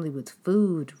not only with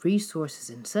food, resources,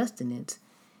 and sustenance.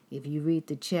 If you read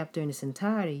the chapter in its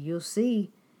entirety, you'll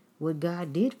see what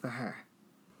God did for her.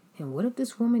 And what if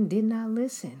this woman did not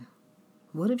listen?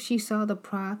 What if she saw the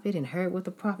prophet and heard what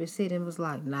the prophet said and was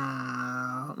like,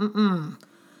 nah, I'm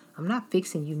not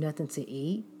fixing you nothing to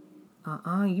eat.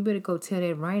 You better go tell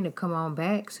that rain to come on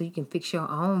back so you can fix your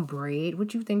own bread.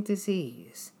 What you think this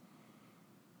is?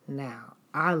 Now,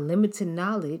 our limited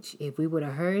knowledge, if we would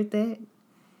have heard that,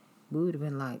 we would have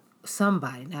been like,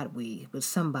 somebody, not we, but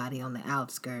somebody on the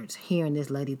outskirts hearing this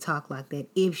lady talk like that,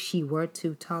 if she were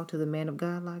to talk to the man of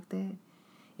God like that.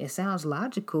 It sounds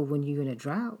logical when you're in a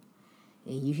drought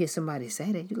and you hear somebody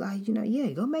say that. You're like,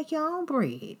 yeah, go make your own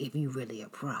bread if you really a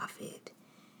prophet.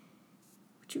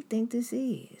 What you think this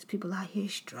is? People out here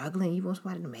struggling. You want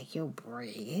somebody to make your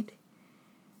bread?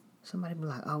 Somebody be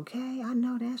like, okay, I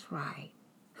know that's right.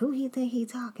 Who he think he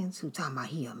talking to? Talking about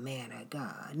he a man of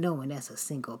God. Knowing that's a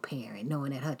single parent.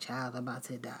 Knowing that her child about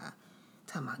to die.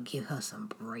 Talking about give her some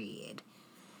bread.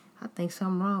 I think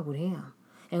something wrong with him.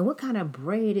 And what kind of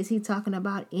bread is he talking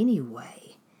about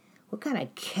anyway? What kind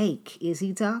of cake is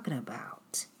he talking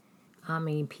about? I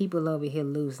mean, people over here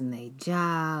losing their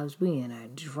jobs. We in a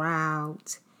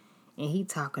drought. And he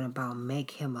talking about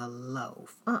make him a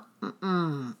loaf. I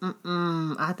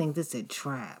think this is a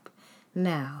trap.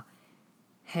 Now,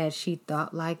 Had she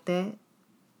thought like that,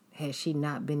 had she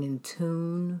not been in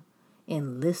tune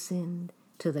and listened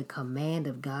to the command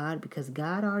of God, because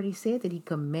God already said that he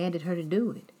commanded her to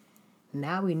do it.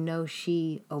 Now we know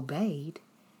she obeyed.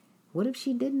 What if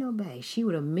she didn't obey? She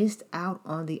would have missed out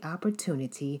on the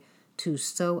opportunity to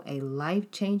sow a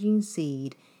life-changing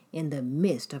seed in the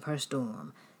midst of her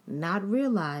storm, not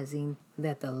realizing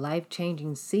that the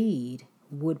life-changing seed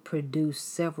would produce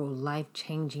several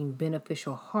life-changing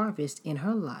beneficial harvests in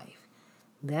her life.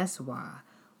 That's why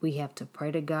we have to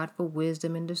pray to God for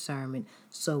wisdom and discernment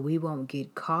so we won't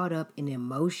get caught up in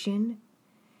emotion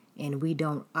and we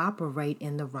don't operate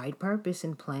in the right purpose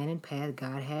and plan and path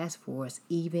God has for us,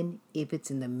 even if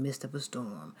it's in the midst of a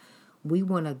storm. We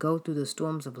want to go through the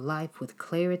storms of life with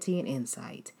clarity and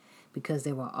insight, because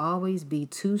there will always be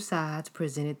two sides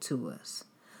presented to us.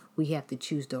 We have to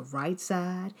choose the right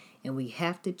side, and we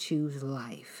have to choose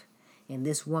life. And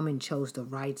this woman chose the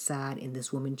right side, and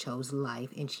this woman chose life,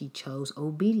 and she chose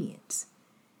obedience.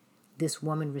 This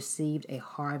woman received a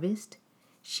harvest.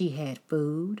 She had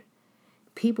food.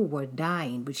 People were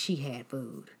dying, but she had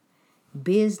food.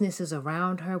 Businesses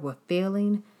around her were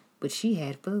failing, but she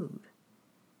had food.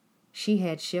 She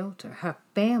had shelter. Her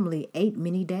family ate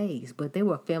many days, but there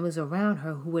were families around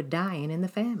her who were dying in the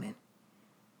famine.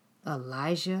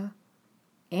 Elijah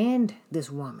and this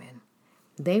woman,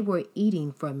 they were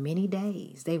eating for many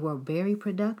days. They were very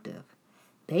productive.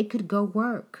 They could go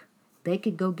work. They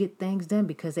could go get things done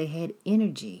because they had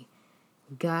energy.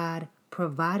 God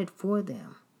provided for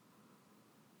them.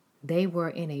 They were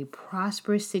in a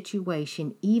prosperous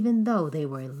situation even though they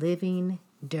were living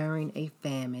during a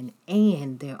famine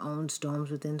and their own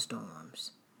storms within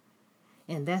storms.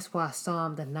 And that's why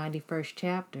Psalm, the 91st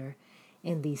chapter,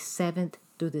 in the 7th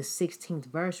through the 16th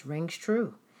verse rings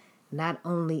true, not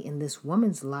only in this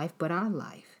woman's life, but our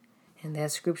life. And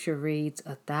that scripture reads,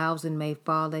 1,000 may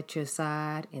fall at your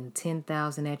side and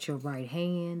 10,000 at your right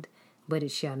hand, but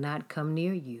it shall not come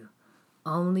near you.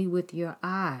 Only with your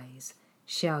eyes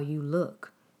shall you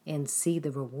look and see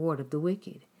the reward of the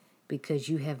wicked, because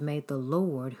you have made the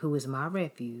Lord, who is my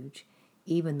refuge,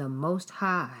 even the Most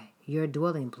High, your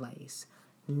dwelling place.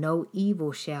 No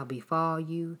evil shall befall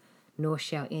you, nor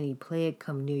shall any plague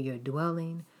come near your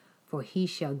dwelling, for he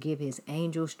shall give his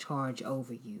angels charge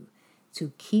over you,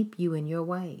 to keep you in your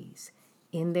ways.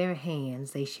 In their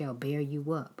hands they shall bear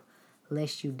you up,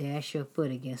 lest you dash your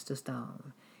foot against a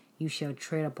stone. You shall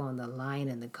tread upon the lion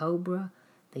and the cobra,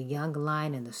 the young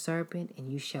lion and the serpent, and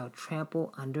you shall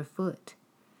trample underfoot.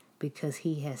 Because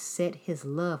he has set his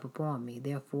love upon me,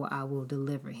 therefore I will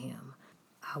deliver him.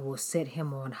 I will set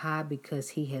him on high because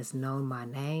he has known my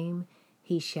name.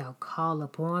 He shall call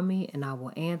upon me, and I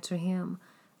will answer him.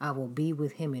 I will be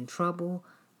with him in trouble.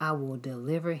 I will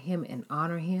deliver him and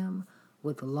honor him.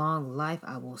 With long life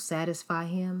I will satisfy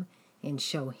him and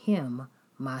show him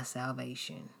my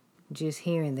salvation. Just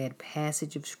hearing that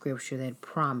passage of scripture, that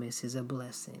promise, is a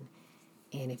blessing.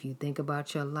 And if you think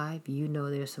about your life, you know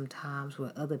there's some times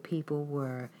where other people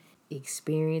were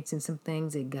experiencing some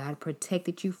things that God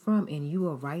protected you from, and you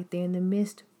were right there in the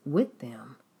midst with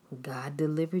them. God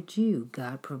delivered you.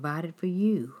 God provided for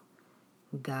you.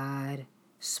 God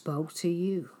spoke to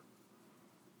you.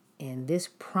 And this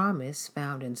promise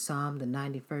found in Psalm, the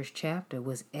 91st chapter,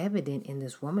 was evident in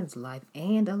this woman's life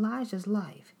and Elijah's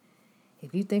life.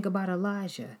 If you think about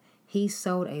Elijah, he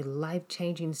sowed a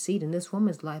life-changing seed in this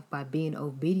woman's life by being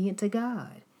obedient to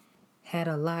God. Had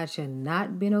Elijah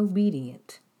not been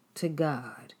obedient to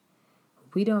God,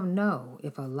 we don't know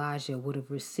if Elijah would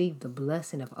have received the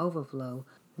blessing of overflow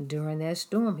during that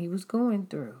storm he was going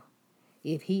through.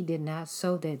 If he did not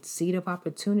sow that seed of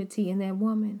opportunity in that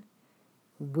woman,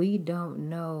 we don't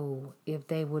know if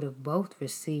they would have both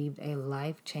received a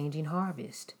life-changing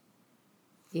harvest.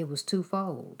 It was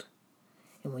twofold.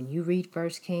 And when you read 1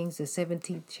 Kings, the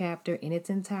 17th chapter in its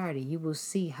entirety, you will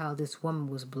see how this woman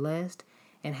was blessed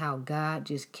and how God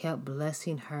just kept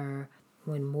blessing her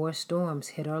when more storms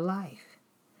hit her life.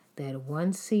 That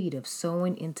one seed of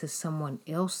sowing into someone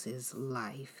else's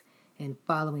life and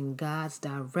following God's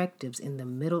directives in the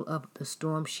middle of the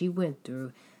storm she went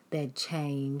through, that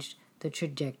changed the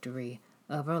trajectory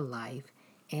of her life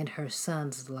and her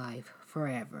son's life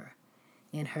forever.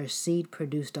 And her seed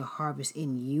produced a harvest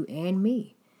in you and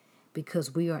me,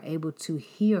 because we are able to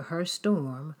hear her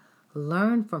storm,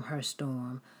 learn from her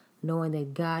storm, knowing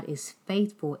that God is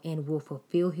faithful and will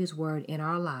fulfill his word in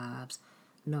our lives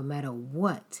no matter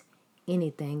what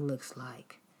anything looks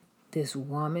like. This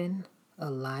woman,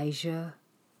 Elijah,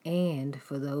 and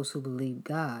for those who believe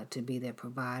God to be their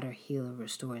provider, healer,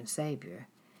 restorer, and savior,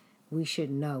 we should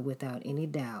know without any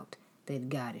doubt that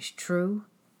God is true,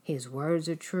 his words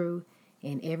are true,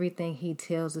 And everything he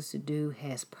tells us to do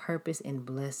has purpose and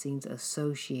blessings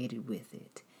associated with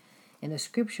it. And the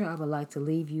scripture I would like to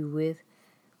leave you with,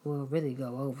 we'll really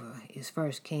go over, is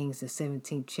 1 Kings, the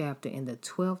 17th chapter, and the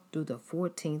 12th through the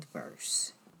 14th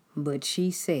verse. But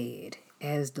she said,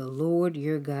 as the Lord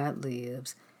your God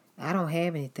lives, I don't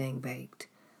have anything baked,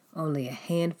 only a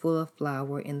handful of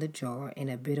flour in the jar and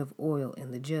a bit of oil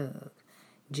in the jug.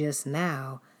 Just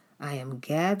now, I am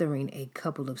gathering a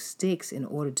couple of sticks in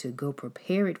order to go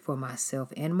prepare it for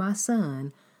myself and my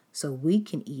son so we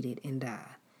can eat it and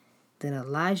die. Then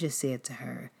Elijah said to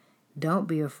her, don't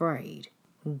be afraid.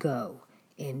 Go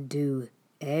and do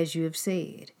as you have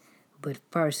said. But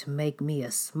first make me a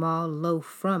small loaf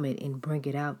from it and bring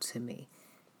it out to me.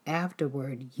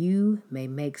 Afterward, you may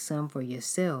make some for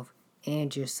yourself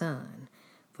and your son.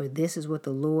 For this is what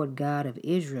the Lord God of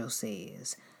Israel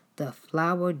says. The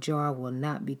flour jar will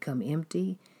not become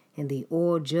empty, and the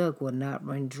oil jug will not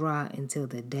run dry until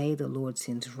the day the Lord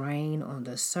sends rain on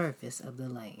the surface of the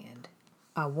land.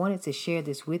 I wanted to share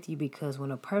this with you because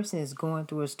when a person is going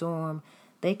through a storm,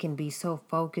 they can be so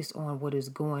focused on what is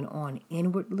going on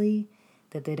inwardly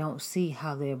that they don't see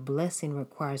how their blessing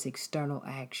requires external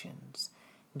actions.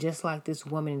 Just like this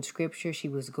woman in Scripture, she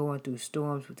was going through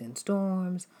storms within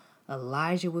storms.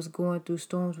 Elijah was going through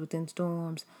storms within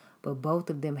storms. But both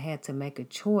of them had to make a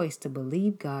choice to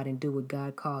believe God and do what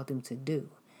God called them to do.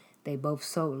 They both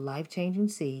sowed life-changing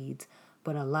seeds,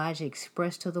 but Elijah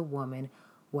expressed to the woman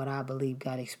what I believe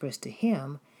God expressed to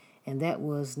him, and that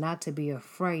was not to be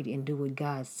afraid and do what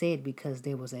God said because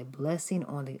there was a blessing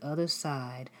on the other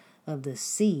side of the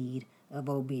seed of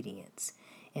obedience.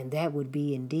 And that would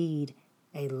be indeed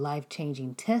a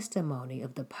life-changing testimony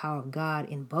of the power of God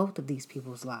in both of these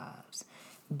people's lives.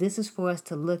 This is for us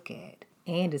to look at.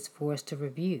 And it's for us to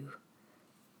review.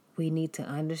 We need to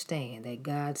understand that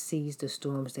God sees the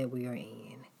storms that we are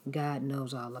in. God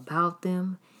knows all about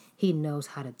them. He knows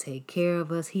how to take care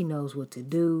of us. He knows what to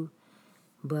do.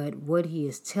 But what he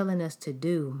is telling us to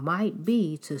do might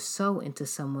be to sow into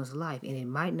someone's life. And it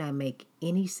might not make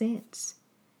any sense.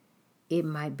 It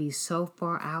might be so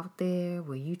far out there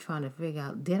where you're trying to figure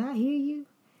out, did I hear you?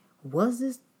 Was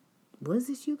this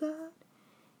you, God?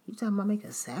 You talking about make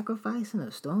a sacrifice in a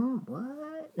storm?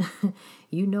 What?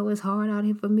 You know it's hard out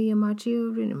here for me and my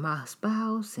children and my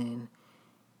spouse, and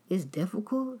it's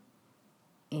difficult,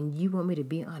 and you want me to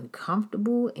be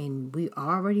uncomfortable, and we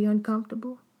already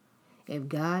uncomfortable? If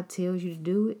God tells you to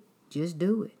do it, just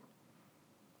do it.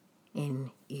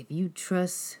 And if you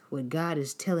trust what God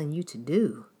is telling you to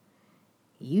do,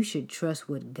 you should trust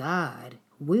what God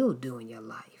will do in your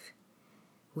life.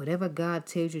 Whatever God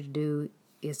tells you to do,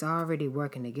 it's already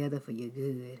working together for your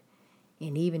good.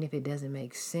 And even if it doesn't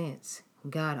make sense,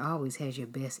 God always has your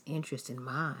best interest in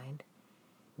mind.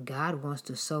 God wants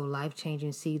to sow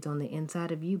life-changing seeds on the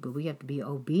inside of you, but we have to be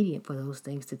obedient for those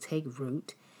things to take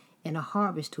root and a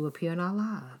harvest to appear in our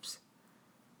lives.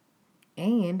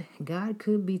 And God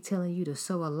could be telling you to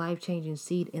sow a life-changing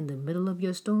seed in the middle of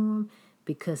your storm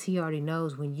because he already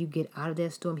knows when you get out of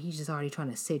that storm, he's just already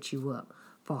trying to set you up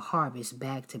for harvest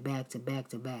back to back to back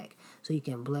to back so you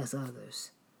can bless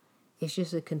others. It's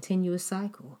just a continuous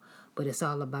cycle, but it's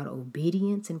all about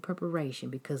obedience and preparation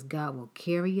because God will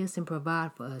carry us and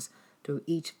provide for us through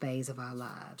each phase of our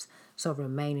lives. So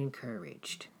remain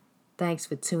encouraged. Thanks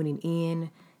for tuning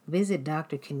in. Visit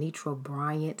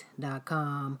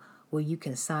drkenitrobryant.com where you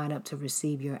can sign up to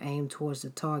receive your Aim Towards the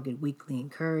Target weekly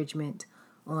encouragement.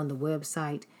 On the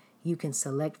website, you can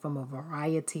select from a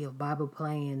variety of Bible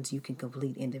plans you can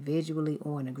complete individually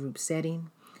or in a group setting.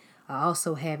 I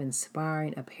also have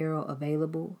inspiring apparel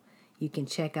available. You can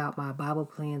check out my Bible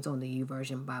plans on the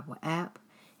YouVersion Bible app,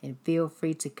 and feel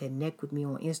free to connect with me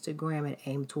on Instagram at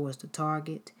Aim Towards the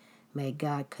Target. May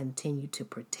God continue to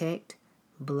protect,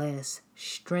 bless,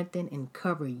 strengthen, and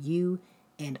cover you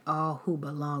and all who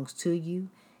belongs to you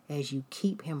as you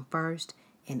keep him first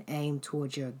and aim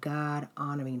towards your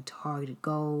God-honoring targeted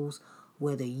goals,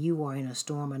 whether you are in a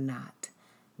storm or not.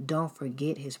 Don't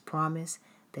forget his promise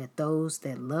that those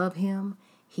that love him,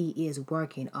 he is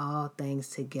working all things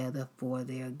together for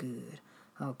their good.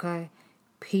 Okay?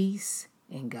 Peace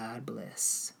and God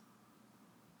bless.